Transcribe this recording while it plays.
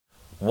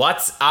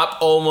What's up,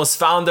 Almost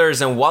Founders,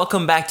 and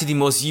welcome back to the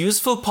most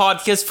useful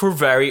podcast for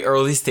very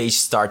early stage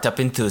startup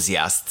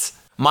enthusiasts.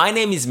 My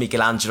name is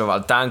Michelangelo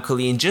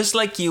Valtancoli, and just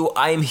like you,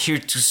 I am here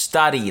to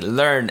study,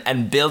 learn,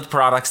 and build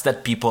products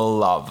that people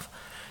love.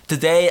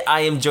 Today,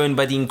 I am joined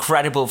by the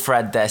incredible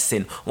Fred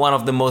Destin, one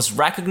of the most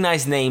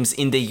recognized names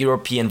in the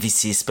European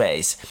VC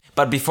space.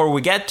 But before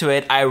we get to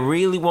it, I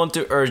really want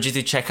to urge you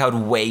to check out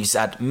Waves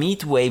at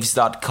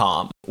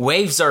meetwaves.com.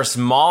 Waves are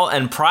small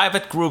and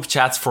private group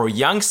chats for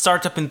young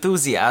startup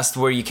enthusiasts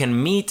where you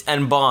can meet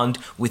and bond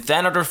with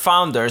 10 other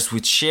founders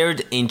with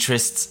shared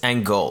interests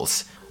and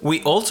goals.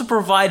 We also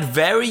provide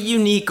very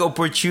unique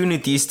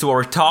opportunities to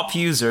our top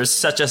users,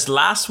 such as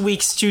last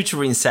week's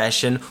tutoring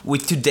session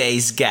with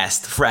today's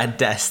guest, Fred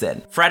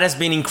Destin. Fred has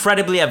been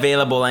incredibly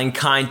available and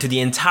kind to the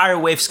entire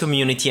Waves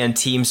community and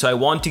team, so I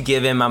want to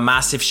give him a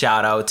massive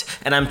shout out,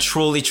 and I'm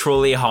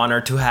truly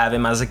honored to have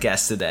him as a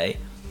guest today.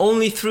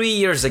 Only 3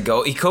 years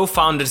ago, he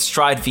co-founded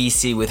Stride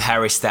VC with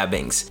Harry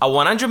Stebbings, a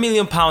 £100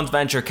 million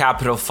venture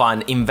capital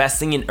fund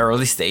investing in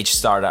early-stage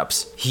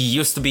startups. He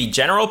used to be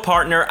general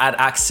partner at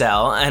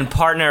Accel and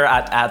partner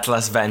at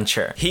Atlas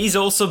Venture. He's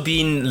also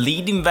been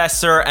lead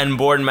investor and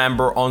board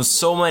member on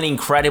so many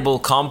incredible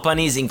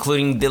companies,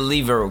 including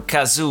Deliveroo,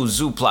 Kazoo,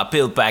 Zoopla,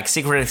 PillPack,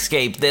 Secret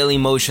Escape,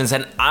 Dailymotions,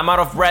 and I'm out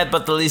of breath,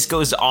 but the list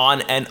goes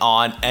on and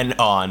on and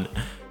on.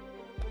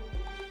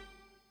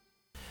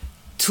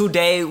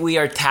 Today, we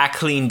are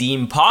tackling the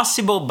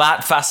impossible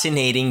but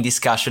fascinating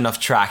discussion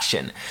of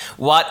traction.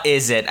 What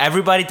is it?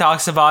 Everybody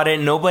talks about it.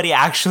 Nobody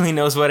actually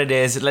knows what it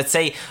is. Let's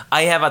say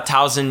I have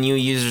 1,000 new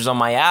users on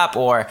my app,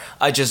 or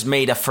I just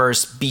made a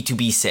first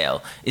B2B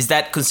sale. Is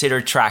that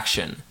considered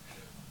traction?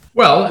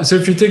 Well, so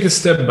if you take a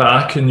step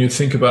back and you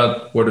think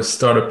about what a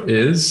startup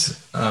is,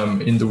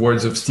 in the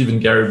words of Stephen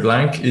Gary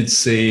Blank,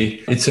 it's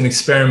an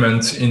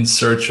experiment in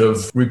search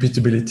of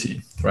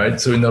repeatability, right?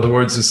 So in other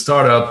words, a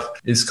startup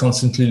is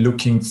constantly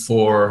looking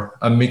for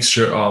a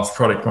mixture of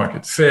product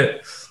market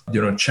fit,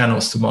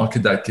 channels to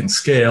market that can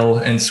scale.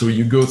 And so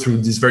you go through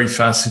this very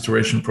fast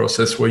iteration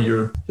process where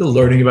you're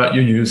learning about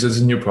your users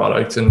and your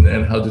product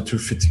and how the two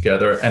fit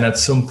together. And at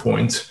some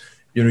point,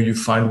 you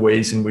find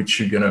ways in which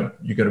you're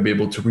gonna be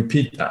able to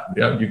repeat that.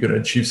 Yeah, you're gonna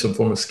achieve some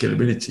form of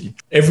scalability.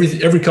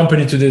 Every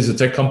company today is a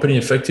tech company.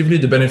 Effectively,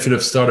 the benefit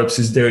of startups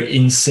is they're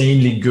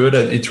insanely good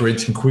at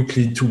iterating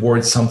quickly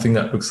towards something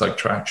that looks like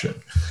traction.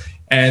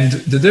 And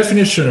the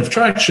definition of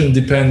traction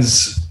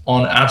depends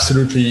on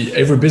absolutely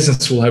every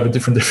business will have a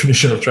different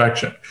definition of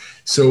traction.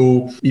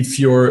 So if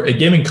you're a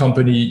gaming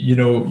company,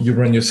 you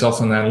run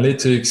yourself on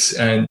analytics,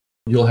 and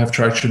you'll have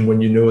traction when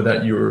you know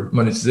that your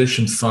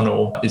monetization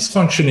funnel is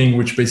functioning,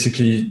 which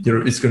basically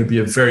it's going to be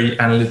a very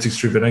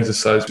analytics-driven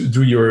exercise.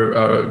 Do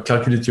your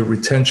calculate your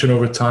retention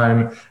over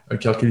time,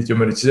 calculate your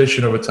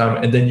monetization over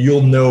time, and then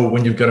you'll know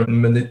when you've got a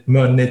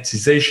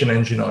monetization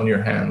engine on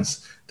your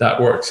hands that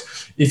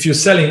works. If you're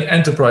selling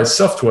enterprise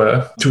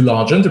software to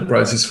large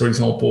enterprises, for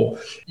example,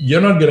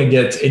 you're not going to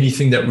get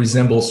anything that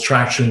resembles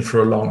traction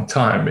for a long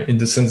time, in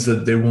the sense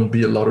that there won't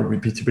be a lot of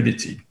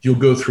repeatability. You'll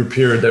go through a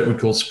period that we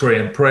call spray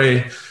and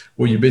pray,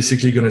 where you're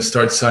basically going to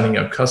start signing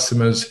up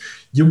customers.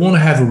 You won't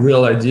have a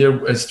real idea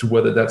as to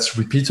whether that's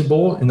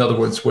repeatable. In other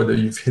words, whether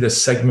you've hit a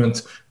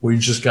segment where you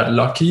just got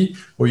lucky,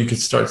 or you could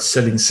start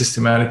selling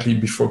systematically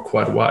before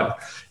quite a while.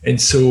 And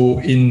so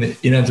in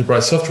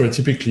enterprise software,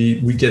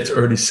 typically we get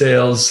early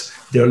sales.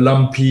 They're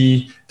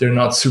lumpy, they're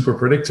not super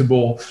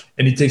predictable,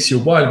 and it takes you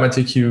a while. It might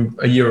take you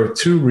a year or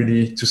two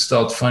really to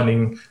start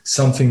finding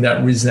something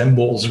that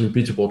resembles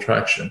repeatable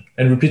traction.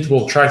 And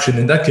repeatable traction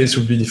in that case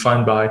would be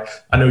defined by,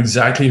 I know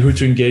exactly who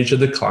to engage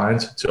at the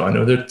client, so I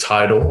know their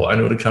title, I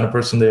know the kind of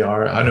person they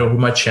are, I know who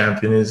my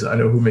champion is, I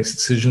know who makes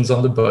decisions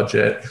on the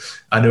budget,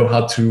 I know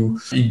how to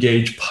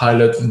engage,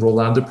 pilot, and roll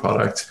out the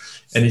product.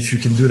 And if you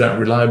can do that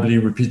reliably,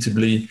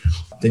 repeatably,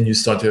 then you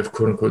start to have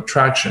quote unquote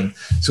traction.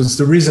 So it's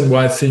the reason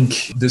why I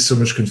think there's so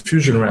much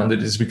confusion around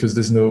it, is because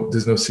there's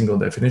no single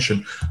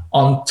definition.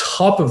 On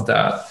top of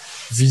that,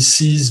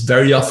 VCs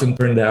very often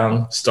turn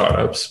down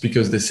startups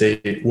because they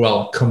say,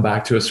 well, come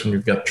back to us when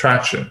you've got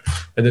traction.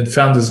 And then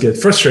founders get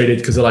frustrated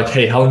because they're like,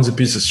 hey, how long's a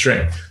piece of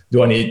string?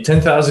 Do I need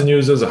 10,000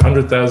 users,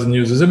 100,000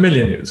 users, 1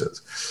 million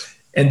users?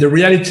 And the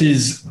reality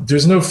is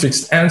there's no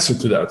fixed answer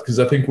to that, because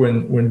I think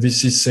when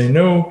VCs say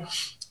no,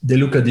 they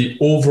look at the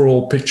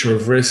overall picture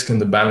of risk and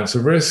the balance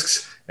of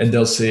risks, and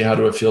they'll say, how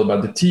do I feel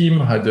about the team?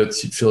 How do I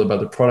feel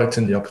about the product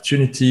and the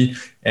opportunity?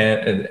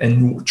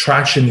 And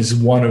traction is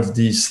one of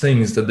these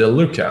things that they'll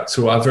look at.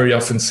 So I very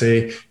often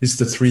say it's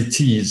the 3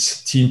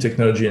 T's: team,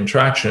 technology, and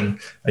traction,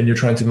 and you're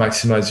trying to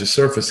maximize your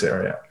surface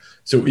area.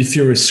 So if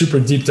you're a super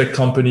deep tech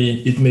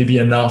company, it may be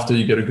enough that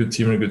you get a good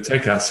team and a good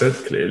tech asset,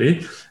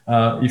 clearly.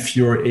 If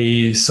you're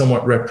a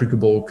somewhat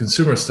replicable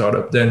consumer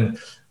startup, then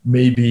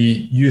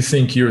maybe you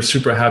think you're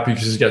super happy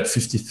because you got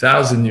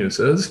 50,000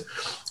 users,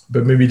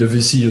 but maybe the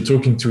VC you're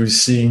talking to is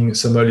seeing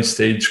some early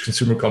stage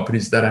consumer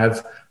companies that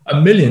have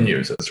 1 million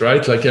users,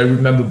 right? Like I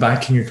remember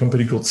backing a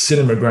company called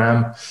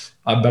Cinemagram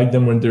back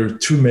then when they were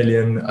 2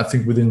 million. I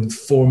think within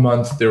 4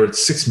 months, they were at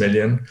 6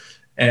 million.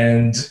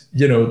 And,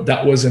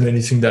 that wasn't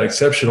anything that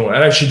exceptional.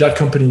 And actually that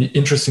company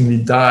interestingly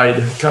died,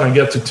 kind of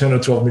got to 10 or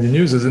 12 million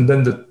users. And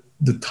then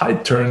the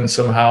tide turned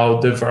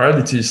somehow, the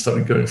virality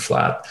started going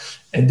flat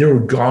and they were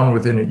gone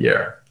within a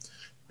year.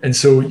 And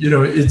so, I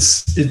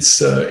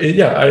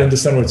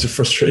understand why it's a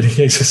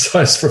frustrating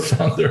exercise for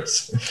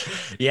founders.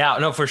 Yeah,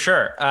 no, for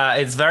sure.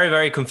 It's very,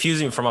 very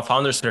confusing from a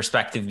founder's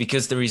perspective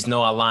because there is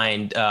no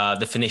aligned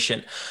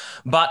definition.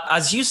 But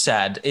as you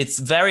said, it's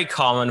very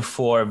common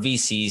for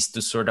VCs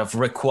to sort of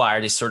require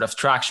this sort of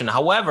traction.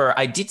 However,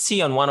 I did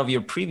see on one of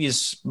your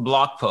previous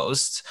blog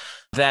posts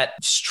that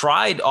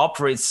Stride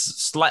operates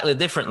slightly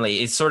differently.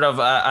 It's sort of,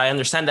 I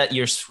understand that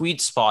your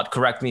sweet spot,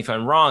 correct me if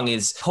I'm wrong,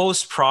 is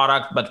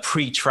post-product, but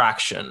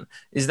pre-traction.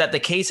 Is that the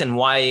case? And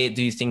why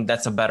do you think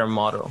that's a better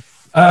model?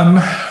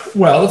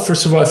 Well,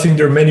 first of all, I think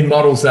there are many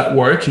models that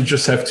work. You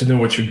just have to know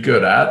what you're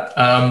good at.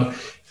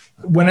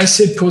 When I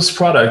say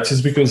post-product,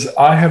 it's because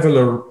I have a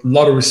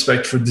lot of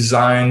respect for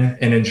design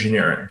and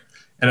engineering.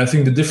 And I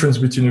think the difference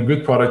between a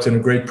good product and a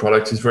great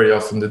product is very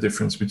often the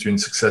difference between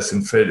success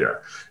and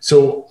failure.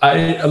 So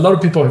a lot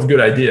of people have good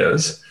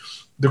ideas.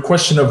 The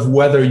question of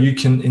whether you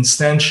can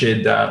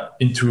instantiate that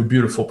into a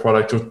beautiful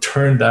product or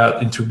turn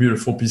that into a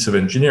beautiful piece of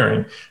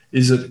engineering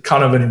is a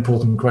kind of an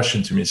important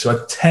question to me. So I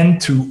tend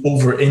to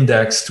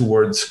over-index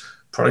towards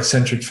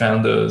product-centric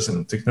founders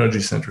and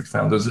technology-centric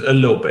founders a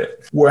little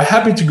bit. We're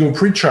happy to go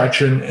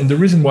pre-traction. And the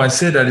reason why I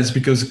say that is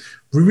because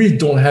we really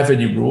don't have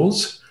any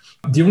rules.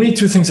 The only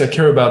two things I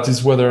care about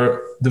is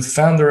whether the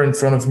founder in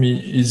front of me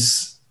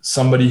is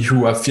somebody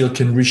who I feel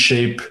can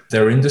reshape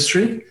their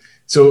industry.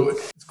 So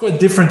it's quite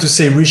different to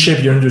say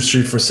reshape your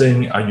industry for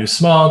saying, are you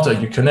smart? Are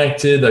you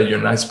connected? Are you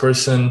a nice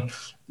person?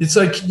 It's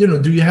like,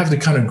 do you have the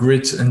kind of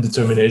grit and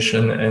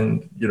determination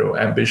and,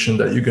 ambition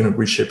that you're going to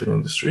reshape an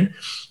industry?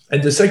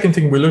 And the second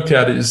thing we look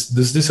at is,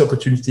 does this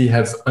opportunity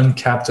have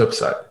uncapped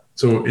upside?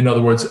 So in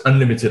other words,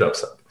 unlimited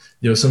upside,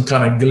 some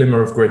kind of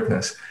glimmer of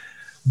greatness.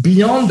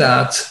 Beyond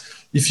that,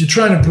 if you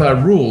try and apply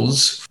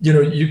rules,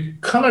 you're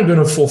kind of going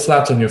to fall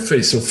flat on your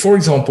face. So for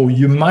example,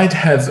 you might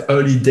have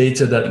early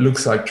data that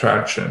looks like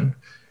traction,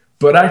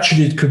 but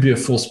actually it could be a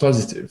false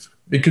positive.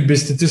 It could be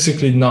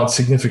statistically not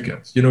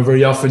significant.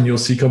 Very often you'll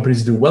see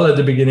companies do well at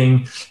the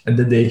beginning and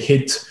then they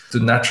hit the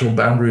natural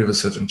boundary of a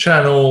certain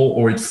channel,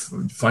 or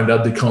find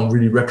out they can't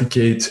really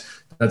replicate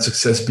that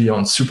success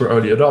beyond super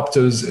early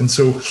adopters. And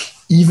so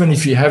even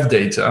if you have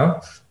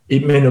data,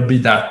 it may not be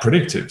that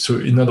predictive. So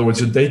in other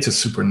words, your data is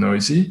super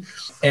noisy.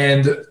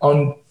 And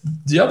on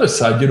the other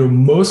side,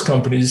 most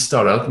companies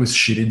start out with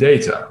shitty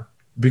data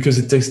because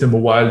it takes them a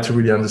while to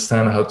really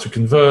understand how to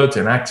convert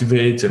and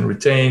activate and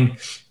retain.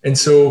 And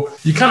so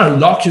you kind of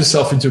lock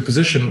yourself into a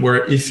position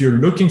where if you're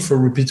looking for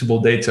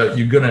repeatable data,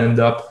 you're going to end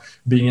up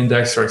being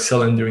indexed or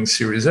excelling doing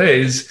Series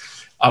A's.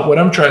 What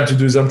I'm trying to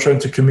do is I'm trying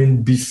to come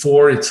in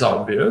before it's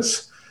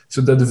obvious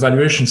so that the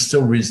valuation is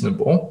still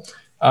reasonable.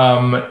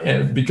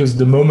 And because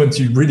the moment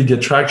you really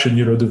get traction,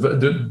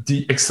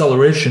 the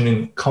acceleration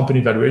in company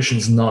valuation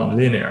is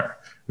non-linear,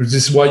 which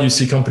is why you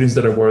see companies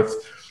that are worth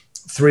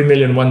 3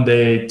 million one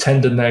day,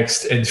 10 the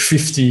next, and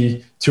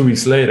 50 2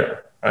 weeks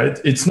later, right?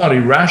 It's not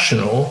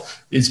irrational.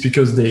 It's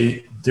because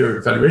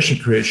their valuation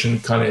creation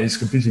kind of is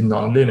completely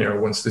non-linear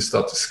once they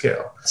start to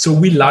scale. So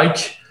we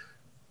like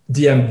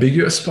the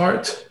ambiguous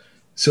part.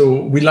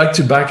 So we like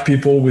to back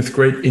people with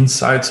great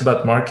insights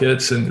about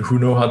markets and who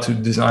know how to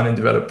design and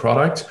develop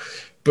product.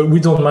 But we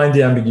don't mind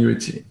the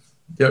ambiguity.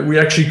 Yeah, we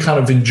actually kind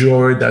of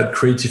enjoy that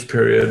creative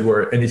period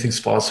where anything's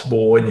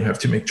possible and you have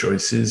to make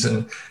choices.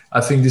 And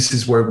I think this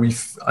is where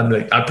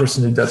I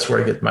personally, that's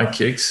where I get my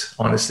kicks,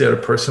 honestly, at a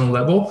personal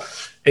level.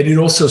 And it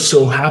also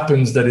so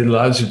happens that it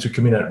allows you to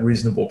come in at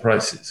reasonable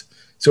prices.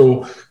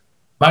 So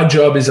my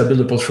job is I build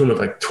a portfolio of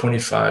like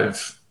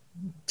 25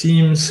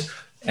 teams.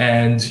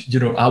 And,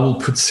 I will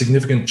put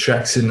significant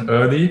checks in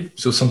early.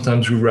 So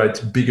sometimes we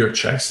write bigger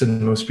checks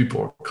than most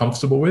people are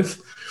comfortable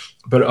with.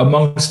 But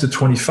amongst the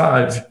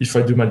 25, if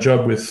I do my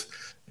job with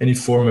any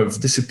form of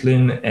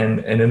discipline and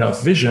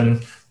enough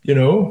vision,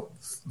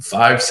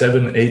 5,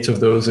 7, 8 of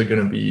those are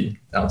going to be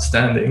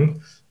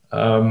outstanding.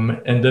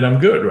 And then I'm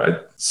good, right?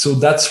 So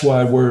that's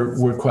why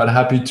we're quite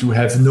happy to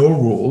have no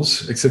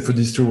rules, except for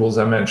these two rules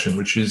I mentioned,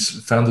 which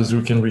is founders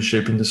who can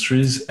reshape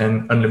industries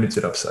and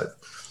unlimited upside.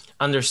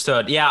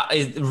 Understood. Yeah,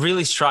 it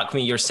really struck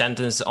me, your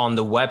sentence on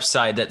the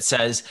website that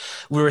says,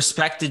 we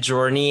respect the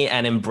journey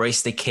and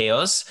embrace the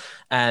chaos.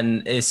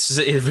 And it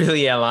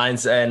really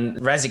aligns and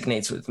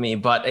resonates with me.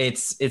 But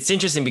it's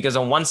interesting because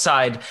on one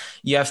side,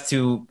 you have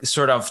to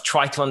sort of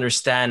try to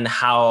understand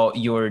how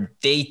your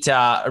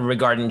data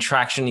regarding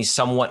traction is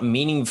somewhat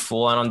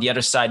meaningful. And on the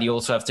other side, you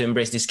also have to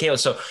embrace this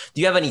chaos. So do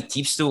you have any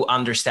tips to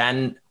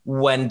understand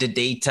when the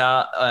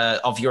data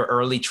of your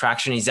early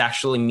traction is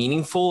actually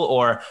meaningful,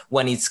 or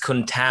when it's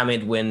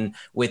contaminated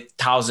with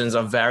thousands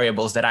of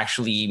variables that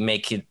actually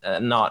make it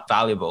not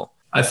valuable?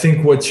 I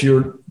think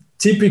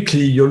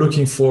typically you're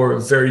looking for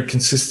very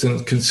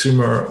consistent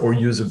consumer or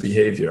user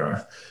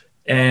behavior.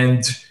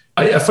 And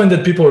I find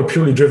that people are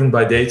purely driven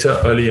by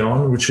data early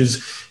on, which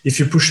is if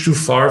you push too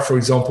far, for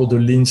example, the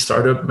lean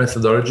startup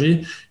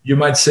methodology, you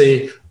might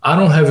say, I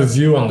don't have a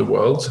view on the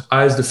world.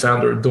 I, as the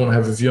founder, don't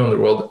have a view on the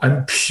world.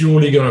 I'm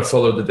purely going to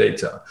follow the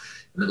data.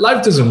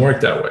 Life doesn't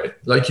work that way.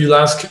 Like you'll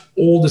ask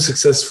all the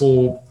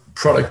successful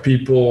product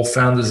people,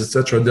 founders,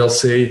 etc. They'll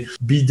say,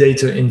 be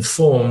data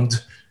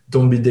informed,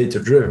 don't be data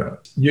driven.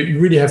 You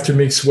really have to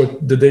mix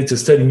what the data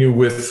is telling you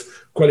with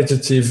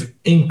qualitative,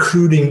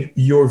 including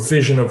your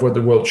vision of what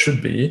the world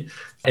should be,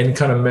 and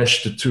kind of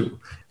mesh the two.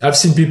 I've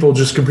seen people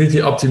just completely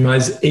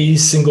optimize a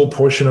single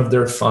portion of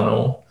their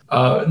funnel,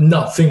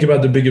 not think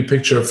about the bigger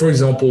picture. For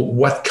example,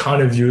 what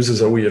kind of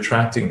users are we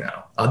attracting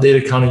now? Are they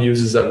the kind of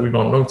users that we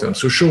want long term?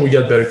 So sure, we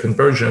get better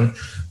conversion,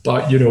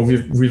 but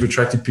we've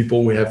attracted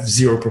people who have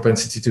zero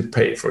propensity to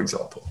pay, for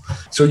example.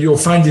 So you'll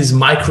find these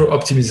micro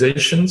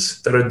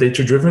optimizations that are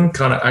data driven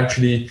kind of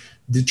actually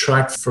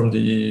detract from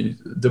the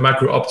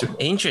macro optimal.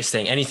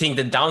 Interesting. And you think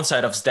the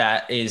downside of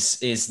that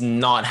is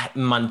not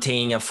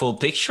maintaining a full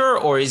picture,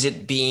 or is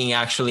it being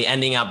actually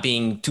ending up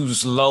being too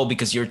slow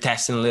because you're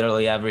testing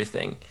literally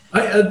everything?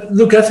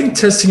 I think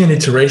testing and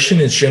iteration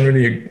is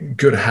generally a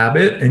good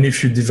habit. And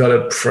if you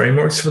develop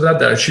frameworks for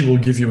that actually will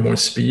give you more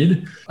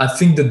speed. I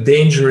think the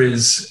danger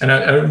is, and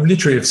I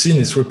literally have seen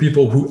this, where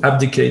people who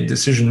abdicate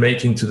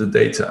decision-making to the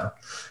data.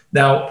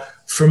 Now,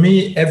 for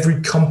me,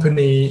 every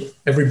company,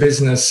 every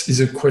business is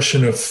a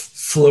question of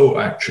flow,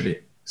 actually.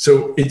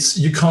 So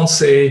you can't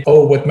say,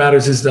 oh, what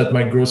matters is that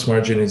my gross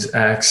margin is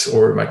X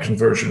or my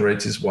conversion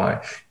rate is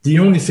Y. The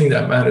only thing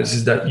that matters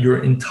is that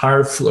your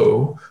entire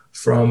flow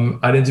from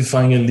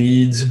identifying a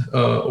lead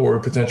or a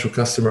potential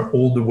customer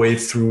all the way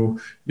through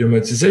your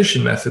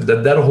monetization method,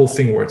 that whole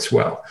thing works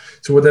well.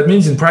 So what that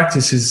means in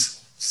practice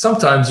is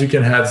sometimes you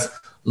can have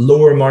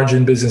lower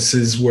margin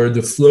businesses where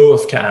the flow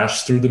of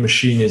cash through the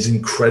machine is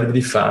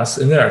incredibly fast,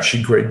 and they're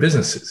actually great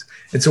businesses.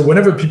 And so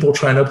whenever people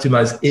try and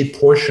optimize a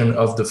portion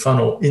of the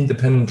funnel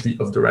independently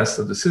of the rest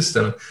of the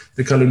system,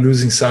 they're kind of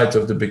losing sight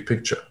of the big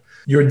picture.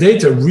 Your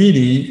data, really,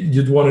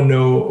 you'd want to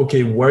know,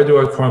 okay, where do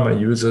I acquire my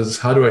users?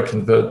 How do I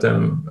convert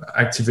them,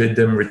 activate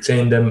them,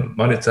 retain them,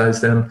 monetize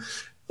them,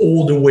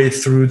 all the way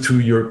through to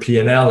your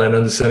P&L and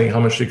understanding how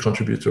much they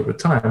contribute over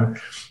time.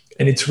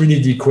 And it's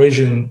really the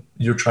equation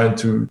you're trying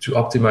to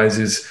optimize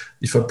is,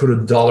 if I put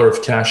 $1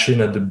 of cash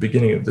in at the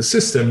beginning of the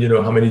system,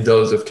 how many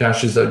dollars of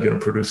cash is that going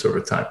to produce over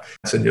time?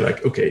 So you're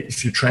like, okay,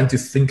 if you're trying to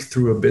think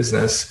through a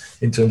business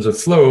in terms of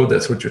flow,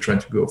 that's what you're trying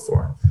to go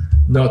for.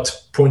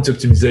 Not point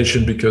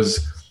optimization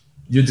because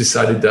you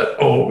decided that,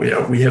 oh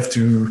yeah, we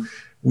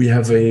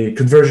have a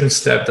conversion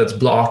step that's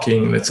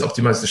blocking, let's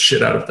optimize the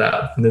shit out of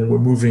that. And then we're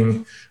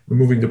moving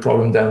the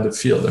problem down the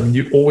field. I mean,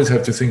 you always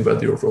have to think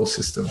about the overall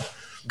system.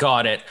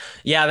 Got it.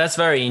 Yeah, that's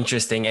very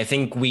interesting. I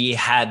think we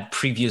had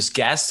previous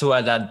guests who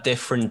had a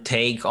different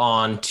take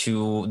on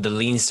to the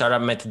lean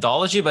startup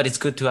methodology, but it's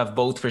good to have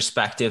both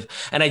perspective.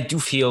 And I do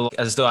feel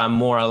as though I'm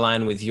more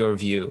aligned with your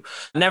view.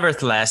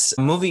 Nevertheless,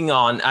 moving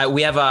on,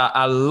 we have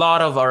a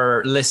lot of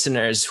our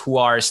listeners who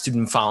are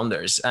student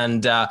founders,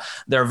 and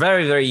they're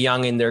very, very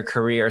young in their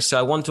career. So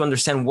I want to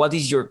understand, what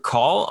is your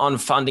call on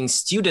funding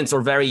students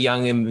or very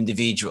young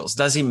individuals?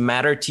 Does it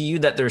matter to you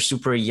that they're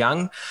super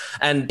young?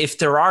 And if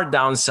there are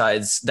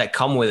downsides that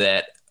come with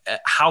it,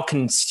 how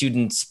can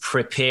students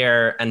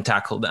prepare and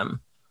tackle them?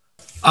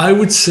 I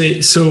would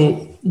say,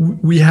 so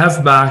we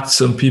have backed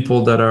some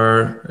people that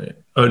are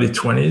early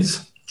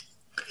 20s.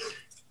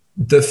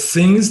 The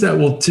things that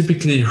will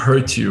typically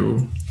hurt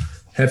you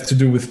have to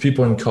do with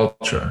people and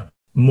culture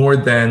more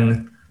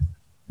than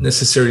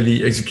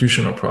necessarily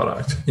execution or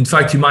product. In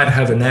fact, you might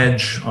have an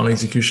edge on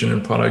execution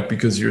and product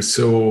because you're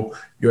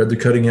at the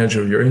cutting edge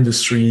of your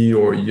industry,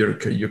 or you're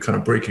kind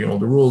of breaking all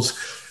the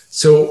rules.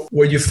 So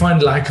where you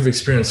find lack of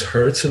experience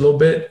hurts a little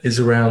bit is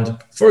around,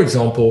 for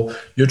example,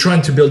 you're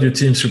trying to build your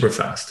team super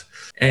fast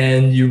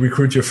and you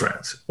recruit your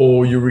friends,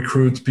 or you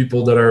recruit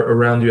people that are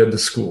around you at the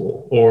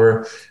school,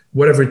 or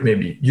whatever it may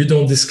be. You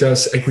don't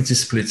discuss equity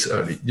splits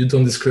early. You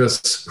don't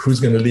discuss who's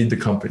going to lead the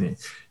company.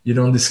 You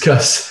don't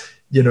discuss,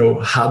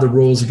 how the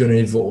roles are going to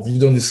evolve. You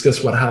don't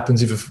discuss what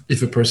happens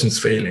if a person's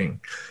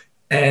failing.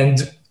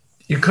 And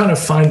you kind of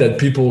find that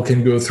people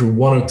can go through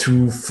one or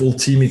two full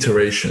team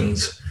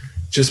iterations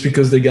just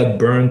because they got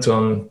burnt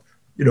on,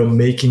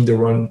 making the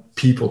wrong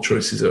people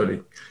choices early.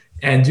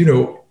 And,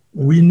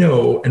 we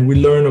know and we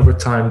learn over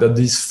time that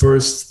these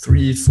first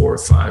 3, 4,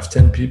 5,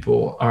 10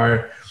 people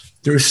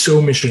they're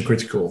so mission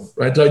critical,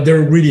 right? Like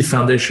they're really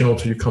foundational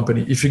to your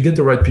company. If you get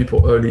the right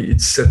people early, it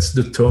sets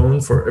the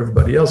tone for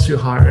everybody else you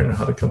hire and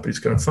how the company's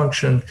going to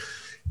function.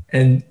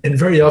 And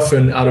very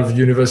often out of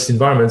university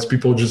environments,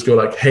 people just go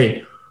like,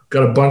 hey,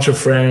 got a bunch of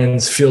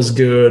friends, feels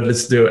good,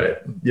 let's do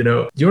it. You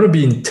want to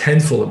be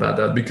intentful about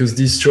that, because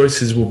these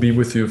choices will be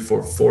with you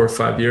for 4 or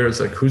 5 years.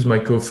 Like, who's my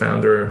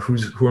co-founder?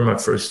 Who are my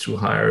first 2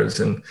 hires?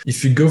 And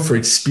if you go for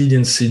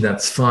expediency,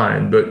 that's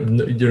fine. But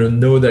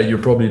know that you're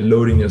probably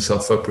loading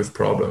yourself up with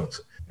problems.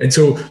 And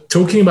so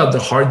talking about the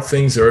hard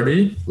things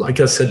early, like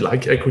I said,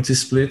 like equity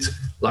split,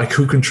 like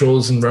who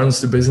controls and runs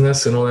the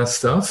business and all that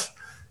stuff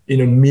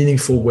in a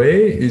meaningful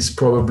way is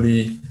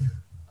probably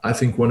I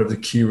think, one of the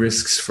key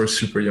risks for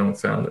super young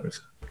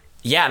founders.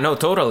 Yeah, no,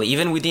 totally.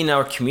 Even within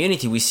our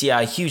community, we see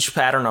a huge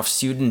pattern of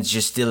students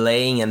just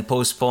delaying and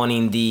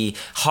postponing the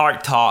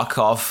hard talk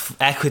of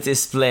equity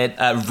split,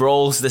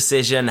 roles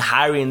decision,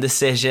 hiring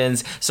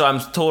decisions. So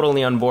I'm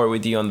totally on board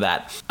with you on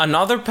that.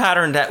 Another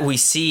pattern that we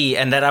see,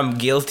 and that I'm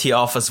guilty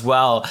of as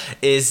well,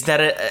 is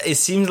that it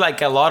seems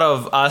like a lot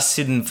of us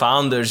student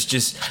founders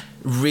just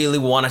really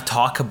want to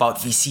talk about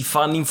VC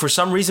funding. For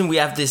some reason, we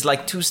have this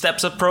like two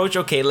steps approach.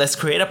 Okay, let's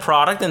create a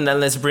product and then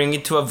let's bring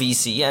it to a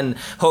VC and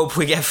hope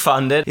we get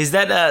funded. Is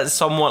that a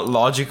somewhat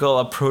logical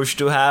approach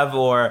to have,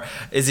 or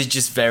is it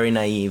just very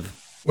naive?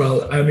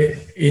 Well, I mean,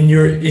 in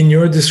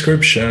your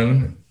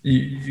description,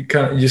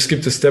 you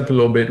skipped a step a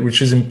little bit,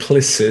 which is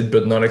implicit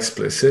but not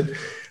explicit.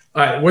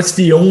 What's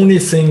the only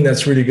thing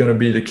that's really going to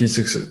be the key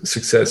to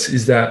success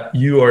is that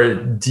you are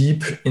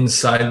deep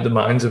inside the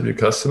minds of your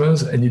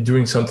customers and you're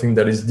doing something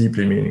that is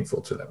deeply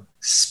meaningful to them.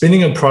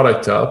 Spinning a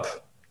product up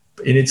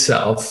in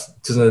itself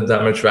doesn't have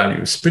that much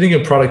value. Spinning a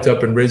product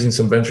up and raising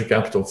some venture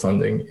capital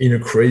funding in a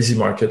crazy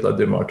market like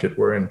the market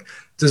we're in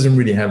doesn't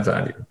really have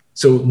value.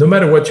 So no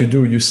matter what you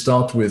do, you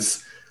start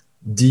with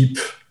deep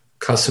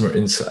customer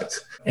insight.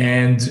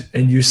 And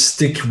you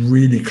stick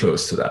really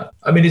close to that.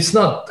 I mean, it's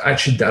not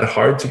actually that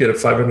hard to get a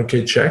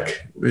 500K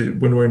check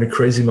when we're in a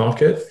crazy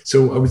market.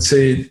 So I would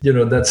say,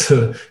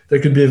 that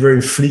could be a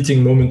very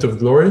fleeting moment of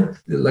glory.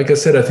 Like I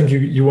said, I think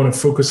you want to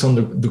focus on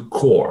the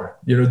core.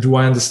 Do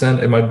I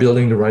understand? Am I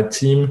building the right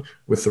team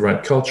with the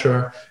right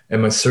culture?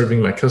 Am I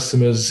serving my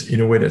customers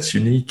in a way that's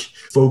unique?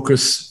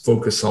 Focus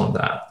on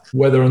that.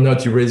 Whether or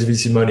not you raise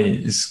VC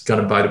money is kind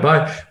of by the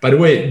by. By the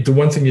way, the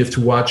one thing you have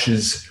to watch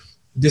is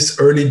this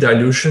early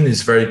dilution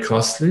is very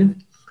costly.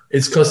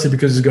 It's costly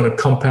because it's going to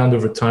compound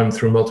over time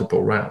through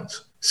multiple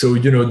rounds. So,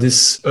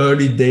 this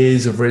early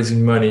days of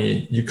raising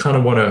money, you kind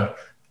of want to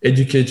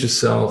educate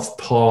yourself,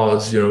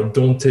 pause,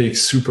 don't take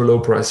super low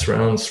price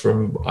rounds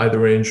from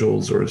either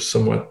angels or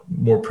somewhat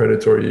more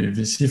predatory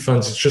VC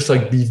funds. It's just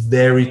like be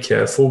very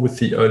careful with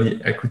the early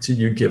equity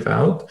you give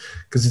out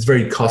because it's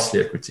very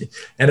costly equity.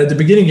 And at the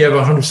beginning, you have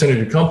 100% of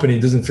your company.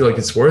 It doesn't feel like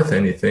it's worth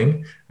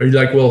anything. Or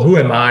you're like, well, who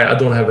am I? I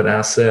don't have an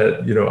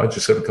asset. I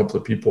just have a couple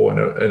of people and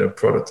a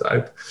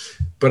prototype.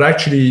 But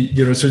actually,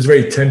 so it's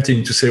very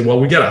tempting to say, well,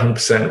 we get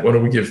 100%. Why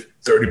don't we give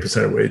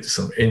 30% away to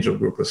some angel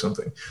group or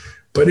something?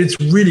 But it's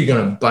really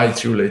going to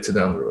bite you later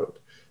down the road.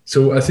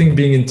 So I think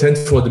being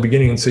intentful at the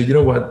beginning and say, you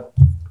know what?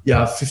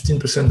 Yeah,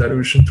 15%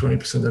 dilution,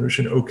 20%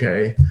 dilution.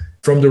 Okay.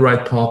 From the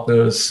right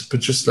partners, but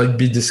just like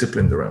be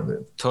disciplined around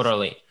it.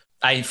 Totally.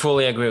 I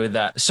fully agree with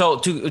that. So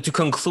to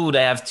conclude,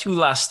 I have two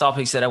last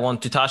topics that I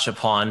want to touch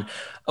upon.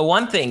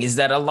 One thing is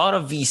that a lot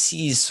of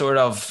VCs sort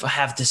of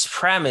have this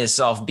premise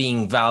of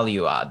being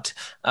value add.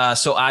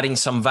 So adding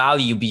some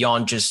value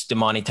beyond just the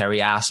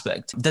monetary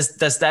aspect. Does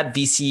that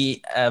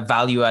VC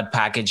value add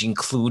package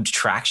include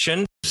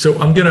traction? So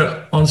I'm going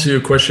to answer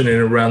your question in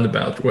a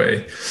roundabout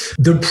way.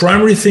 The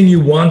primary thing you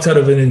want out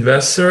of an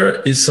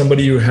investor is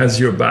somebody who has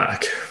your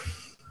back,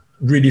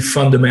 really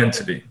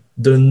fundamentally.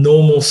 The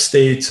normal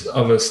state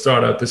of a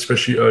startup,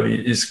 especially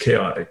early, is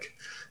chaotic.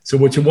 So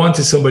what you want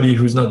is somebody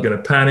who's not going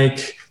to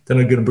panic. They're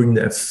not going to bring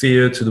their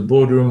fear to the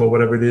boardroom or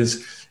whatever it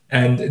is.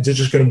 And they're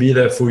just going to be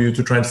there for you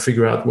to try and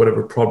figure out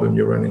whatever problem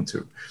you run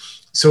into.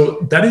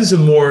 So that has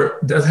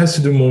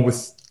to do more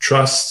with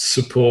trust,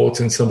 support,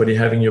 and somebody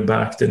having your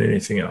back than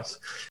anything else.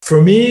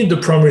 For me, the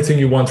primary thing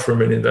you want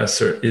from an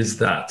investor is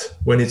that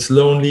when it's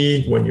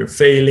lonely, when you're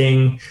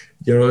failing,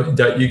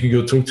 that you can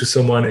go talk to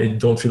someone and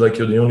don't feel like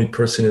you're the only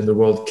person in the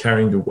world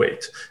carrying the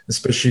weight,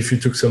 especially if you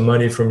took some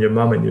money from your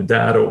mom and your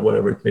dad or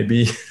whatever it may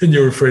be, and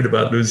you're afraid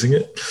about losing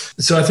it.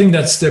 So I think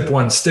that's step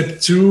one.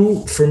 Step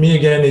two, for me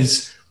again,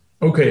 is,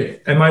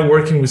 okay, am I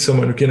working with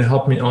someone who can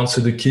help me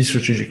answer the key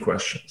strategic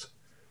questions?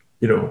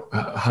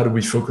 How do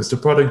we focus the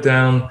product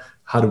down?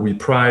 How do we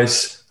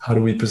price? How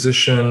do we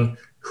position?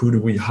 Who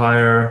do we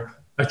hire?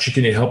 Actually,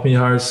 can you help me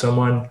hire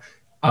someone?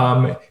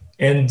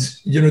 And,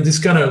 this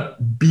kind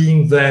of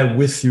being there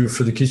with you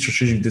for the key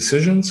strategic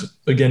decisions,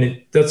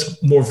 again,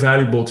 that's more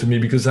valuable to me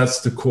because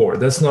that's the core.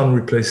 That's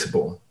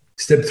non-replaceable.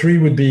 Step three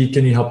would be,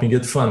 can you help me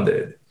get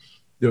funded?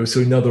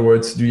 So in other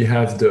words, do you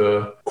have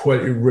the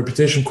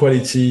reputation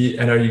quality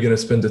and are you going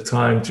to spend the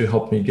time to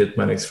help me get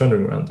my next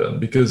funding round done?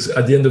 Because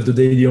at the end of the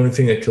day, the only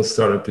thing that kills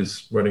startup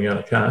is running out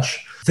of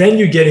cash. Then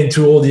you get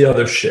into all the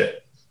other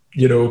shit.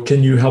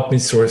 Can you help me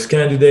source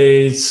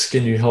candidates?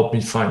 Can you help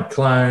me find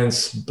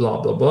clients?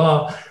 Blah, blah,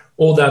 blah.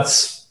 All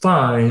that's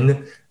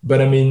fine.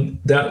 But I mean,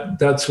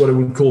 that's what I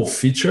would call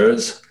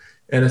features.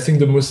 And I think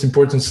the most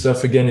important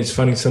stuff, again, is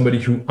finding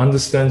somebody who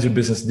understands your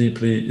business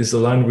deeply, is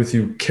aligned with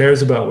you,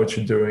 cares about what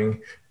you're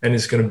doing, and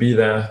is going to be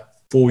there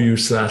for you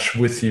 /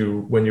 with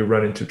you when you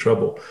run into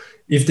trouble.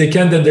 If they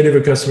can then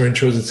deliver customer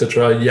intros,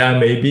 etc., yeah,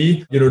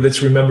 maybe.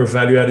 Let's remember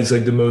value add is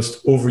like the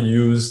most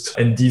overused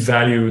and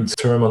devalued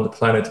term on the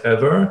planet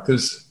ever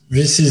because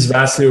VCs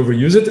vastly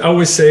overuse it. I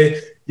always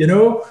say,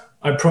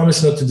 I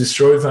promise not to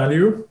destroy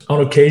value.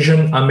 On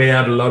occasion, I may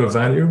add a lot of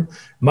value.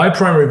 My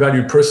primary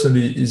value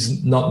personally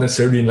is not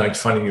necessarily in like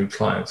finding new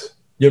clients.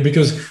 Yeah,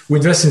 because we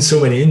invest in so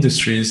many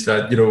industries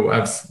that, I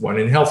have one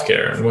in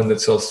healthcare and one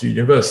that sells to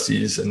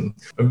universities. And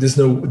there's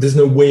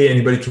no way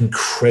anybody can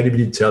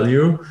credibly tell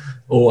you,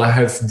 oh, I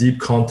have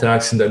deep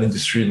contacts in that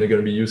industry and they're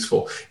going to be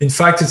useful. In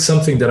fact, it's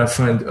something that I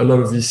find a lot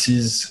of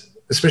VCs,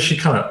 especially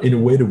kind of in a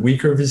way, the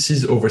weaker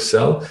VCs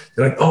oversell.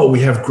 They're like, oh, we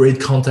have great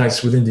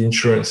contacts within the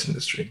insurance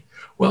industry.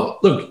 Well,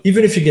 look,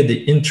 even if you get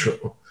the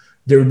intro,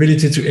 their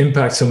ability to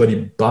impact somebody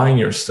buying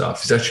your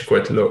stuff is actually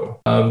quite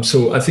low.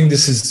 So I think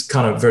this is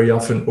kind of very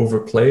often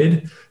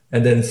overplayed.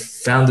 And then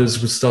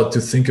founders would start to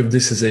think of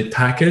this as a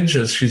package,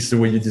 as is the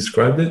way you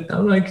described it.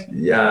 I'm like,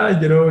 yeah,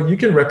 you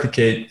can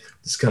replicate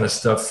this kind of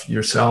stuff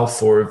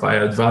yourself or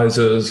via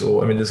advisors,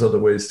 or there's other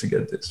ways to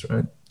get this,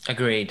 right?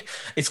 Agreed.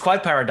 It's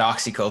quite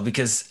paradoxical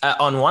because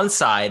on one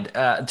side,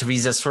 there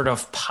is a sort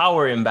of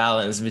power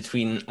imbalance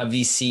between a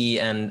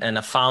VC and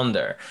a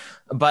founder.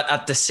 But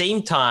at the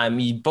same time,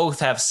 you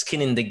both have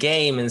skin in the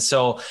game. And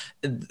so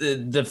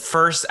the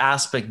first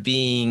aspect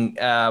being,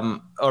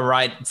 all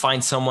right,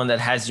 find someone that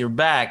has your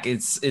back.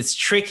 It's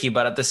tricky,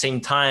 but at the same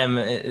time,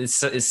 it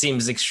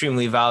seems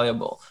extremely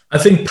valuable. I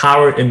think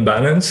power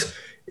imbalance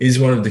is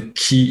one of the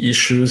key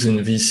issues in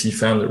VC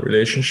founder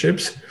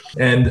relationships.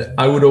 And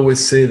I would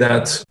always say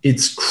that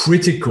it's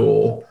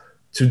critical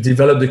to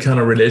develop the kind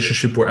of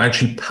relationship where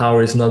actually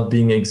power is not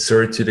being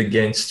exerted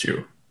against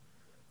you.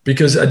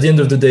 Because at the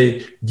end of the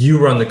day, you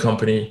run the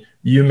company,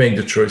 you make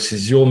the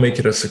choices, you'll make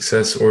it a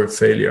success or a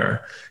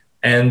failure.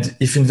 And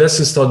if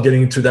investors start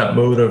getting into that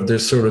mode of they're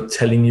sort of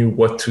telling you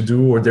what to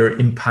do or they're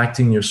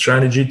impacting your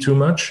strategy too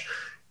much,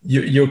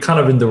 you're kind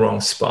of in the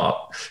wrong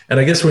spot. And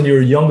I guess when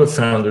you're a younger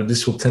founder,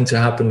 this will tend to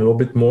happen a little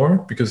bit more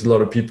because a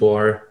lot of people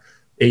are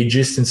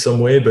ageist in some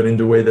way, but in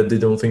the way that they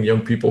don't think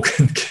young people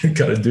can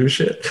kind of do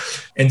shit.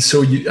 And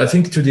so I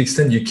think to the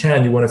extent you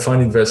can, you want to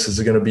find investors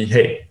that are going to be,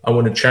 hey, I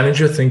want to challenge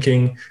your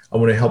thinking. I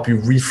want to help you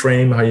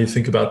reframe how you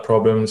think about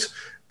problems.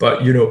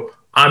 But,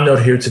 I'm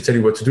not here to tell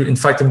you what to do. In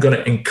fact, I'm going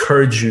to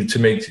encourage you to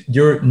make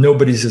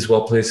nobody's as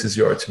well placed as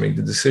you are to make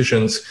the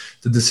decisions.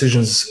 The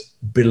decisions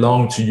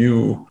belong to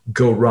you.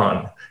 Go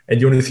run. And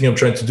the only thing I'm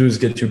trying to do is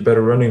get you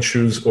better running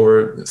shoes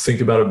or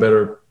think about a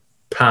better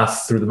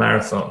path through the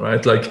marathon,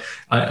 right? Like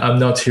I'm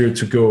not here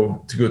to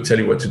go tell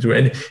you what to do.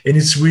 And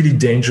it's really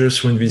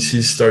dangerous when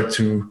VCs start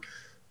to,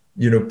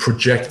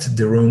 project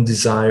their own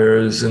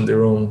desires and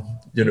their own,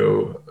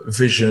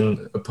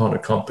 vision upon a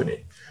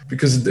company.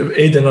 Because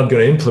A, they're not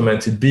going to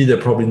implement it. B, they're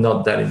probably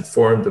not that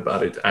informed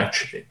about it,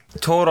 actually.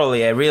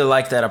 Totally. I really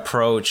like that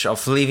approach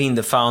of leaving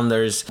the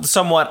founders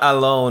somewhat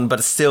alone,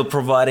 but still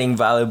providing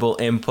valuable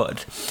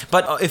input.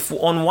 But if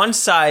on one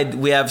side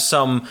we have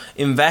some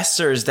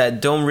investors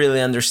that don't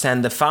really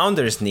understand the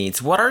founders'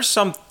 needs, what are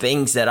some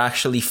things that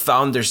actually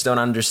founders don't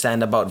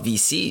understand about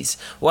VCs?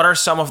 What are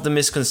some of the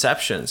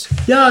misconceptions?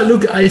 Yeah,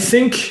 look, I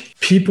think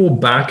people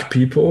back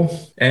people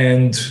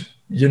and,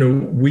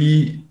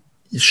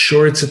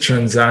 sure, it's a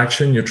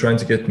transaction, you're trying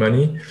to get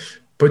money,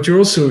 but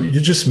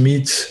you just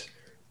meet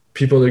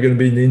people that are going to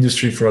be in the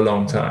industry for a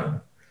long time.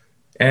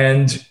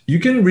 And you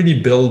can really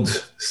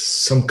build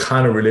some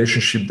kind of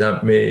relationship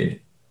that may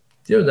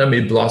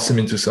blossom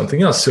into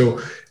something else. So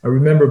I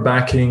remember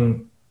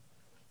backing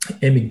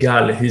Emi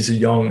Gal, he's a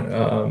young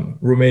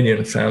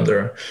Romanian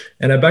founder.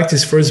 And I backed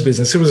his first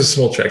business. It was a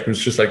small check. It was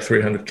just like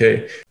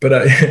 300K. But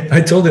I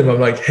told him, I'm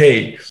like,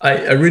 hey,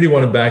 I really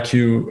want to back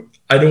you.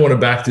 I don't want to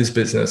back this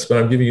business, but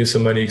I'm giving you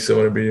some money because I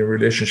want to be in a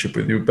relationship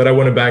with you. But I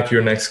want to back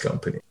your next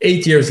company.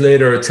 8 years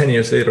later, or 10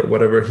 years later,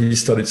 whatever, he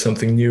started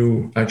something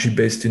new, actually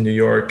based in New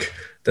York,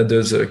 that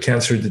does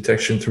cancer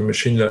detection through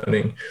machine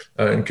learning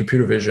and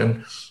computer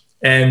vision.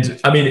 And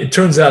it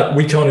turns out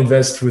we can't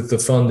invest with the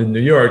fund in New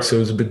York, so I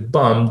was a bit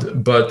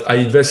bummed, but I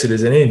invested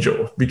as an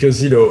angel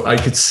because, I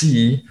could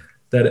see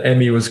that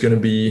Emi was going to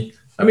be,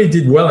 he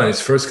did well on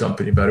his first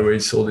company, by the way. He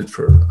sold it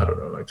for, I don't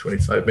know, like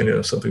 25 million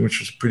or something,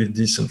 which was a pretty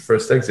decent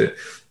first exit.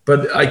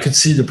 But I could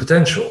see the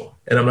potential.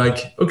 And I'm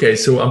like, okay,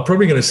 so I'm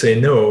probably going to say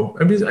no.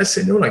 I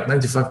say no like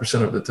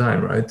 95% of the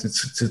time, right?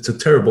 It's a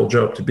terrible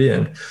job to be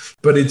in.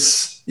 But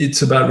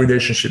it's about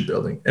relationship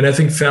building. And I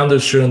think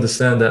founders should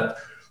understand that.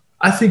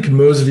 I think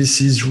most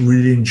VCs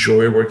really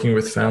enjoy working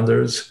with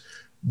founders.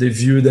 They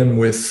view them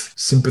with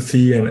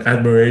sympathy and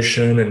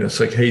admiration. And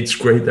it's like, hey, it's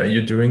great that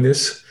you're doing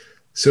this.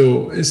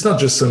 So it's not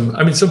just some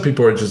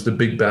people are just a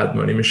big bad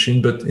money machine,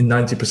 but in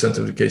 90%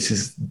 of the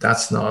cases,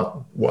 that's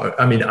not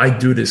what, I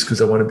do this because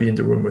I want to be in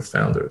the room with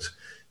founders.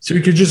 So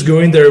you could just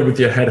go in there with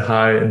your head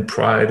high and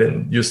pride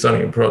and you're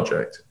starting a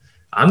project.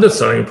 I'm not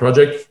starting a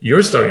project.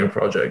 You're starting a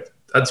project.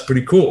 That's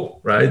pretty cool,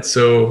 right?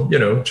 So,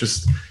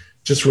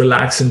 just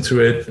relax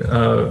into it.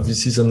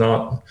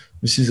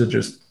 VCs are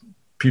just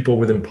people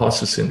with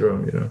imposter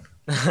syndrome,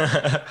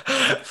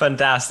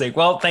 Fantastic.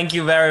 Well, thank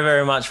you very,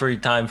 very much for your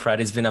time,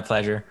 Fred. It's been a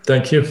pleasure.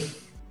 Thank you.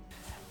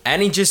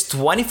 And in just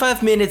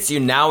 25 minutes, you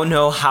now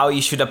know how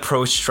you should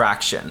approach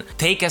traction.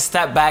 Take a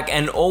step back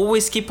and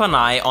always keep an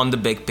eye on the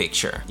big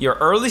picture. Your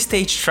early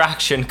stage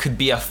traction could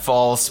be a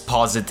false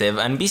positive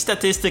and be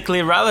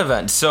statistically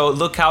relevant, so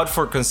look out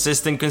for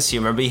consistent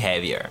consumer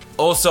behavior.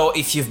 Also,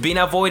 if you've been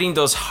avoiding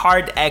those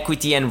hard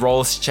equity and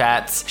roles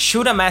chats,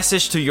 shoot a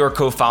message to your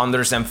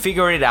co-founders and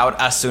figure it out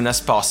as soon as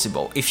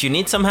possible. If you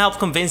need some help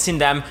convincing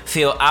them,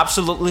 feel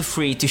absolutely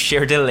free to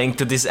share the link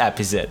to this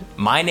episode.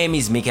 My name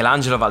is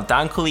Michelangelo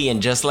Valtancoli,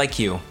 and just like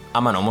you,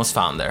 I'm an Almost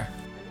Founder.